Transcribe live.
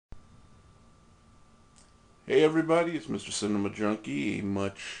Hey everybody, it's Mr. Cinema Junkie, a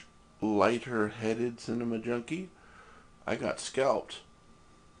much lighter headed cinema junkie. I got scalped.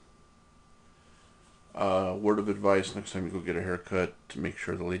 Word of advice next time you go get a haircut to make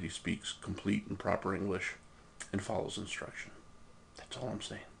sure the lady speaks complete and proper English and follows instruction. That's all I'm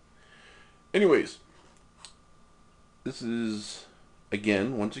saying. Anyways, this is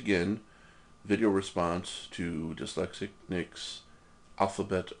once again, video response to Dyslexic Nick's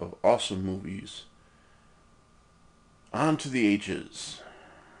alphabet of awesome movies. On to the H's.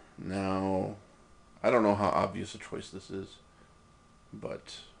 Now, I don't know how obvious a choice this is,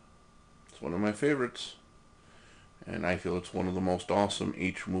 but it's one of my favorites, and I feel it's one of the most awesome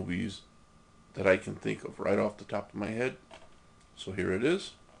H movies that I can think of right off the top of my head. So here it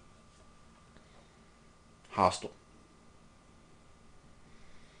is. Hostel.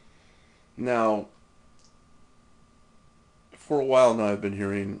 Now, for a while now, I've been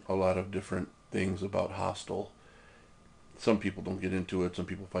hearing a lot of different things about Hostel. Some people don't get into it. Some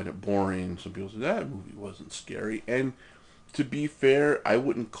people find it boring. Some people say that movie wasn't scary. And to be fair, I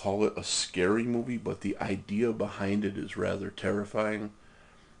wouldn't call it a scary movie, but the idea behind it is rather terrifying.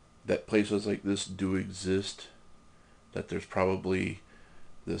 That places like this do exist. That there's probably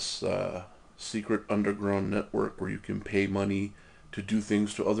this secret underground network where you can pay money to do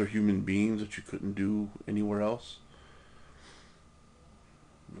things to other human beings that you couldn't do anywhere else.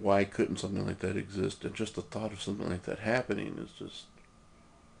 Why couldn't something like that exist? And just the thought of something like that happening is just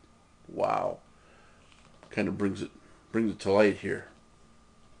wow. Kind of brings it to light here.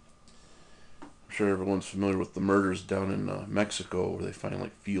 I'm sure everyone's familiar with the murders down in Mexico, where they find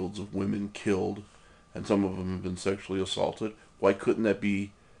like fields of women killed, and some of them have been sexually assaulted. Why couldn't that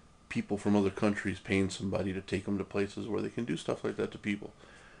be people from other countries paying somebody to take them to places where they can do stuff like that to people?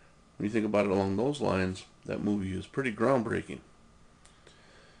 When you think about it along those lines, that movie is pretty groundbreaking.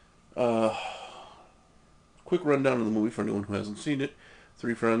 Uh, Quick rundown of the movie for anyone who hasn't seen it.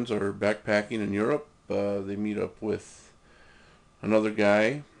 Three friends are backpacking in Europe. They meet up with another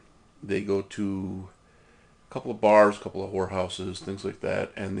guy. They go to a couple of bars, a couple of whorehouses, things like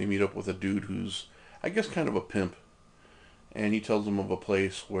that, and they meet up with a dude who's, I guess, kind of a pimp. And he tells them of a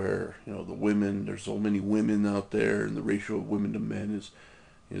place where the women. There's so many women out there, and the ratio of women to men is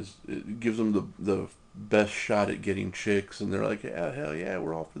it gives them the best shot at getting chicks. And they're like, yeah, hell yeah,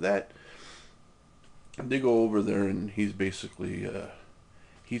 we're all for that. And they go over there, and he's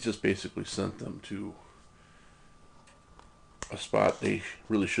just basically sent them to a spot they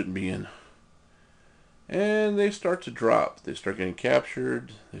really shouldn't be in. And they start to drop. They start getting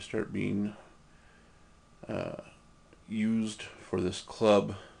captured. They start being uh, used for this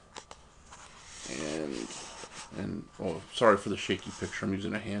club. And oh, sorry for the shaky picture. I'm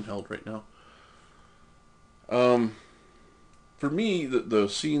using a handheld right now. Um, for me, the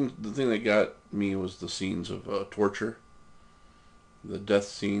scene, the thing that got me was the scenes of torture, the death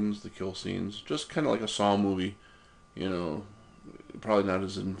scenes, the kill scenes, just kind of like a Saw movie. You know, probably not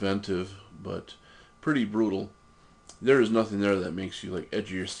as inventive, but pretty brutal. There is nothing there that makes you like edge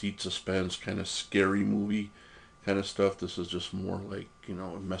of your seat suspense, kind of scary movie kind of stuff. This is just more like,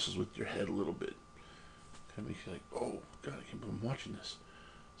 it messes with your head a little bit. Kind of makes you like, oh god, I can't believe I'm watching this.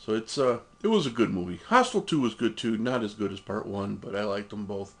 So it was a good movie. Hostel 2 was good too, not as good as Part 1, but I liked them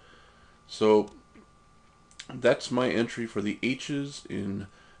both. So that's my entry for the H's in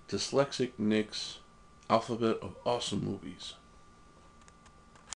Dyslexic Nick's alphabet of awesome movies.